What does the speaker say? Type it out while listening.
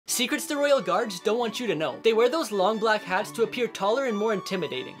secrets the Royal Guards don't want you to know. They wear those long black hats to appear taller and more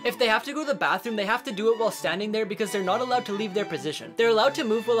intimidating. If they have to go to the bathroom, they have to do it while standing there because they're not allowed to leave their position. They're allowed to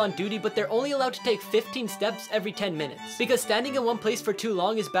move while on duty, but they're only allowed to take 15 steps every 10 minutes because standing in one place for too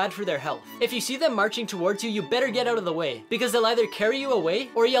long is bad for their health. If you see them marching towards you, you better get out of the way because they'll either carry you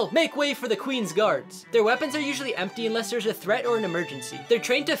away or yell, "Make way for the Queen's Guards." Their weapons are usually empty unless there's a threat or an emergency. They're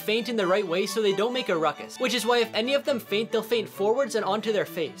trained to feint in the right way so they don't make a ruckus, which is why if any of them feint, they'll feint forwards and onto their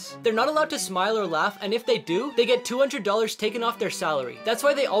face. They're not allowed to smile or laugh, and if they do, they get $200 taken off their salary. That's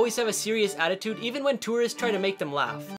why they always have a serious attitude even when tourists try to make them laugh.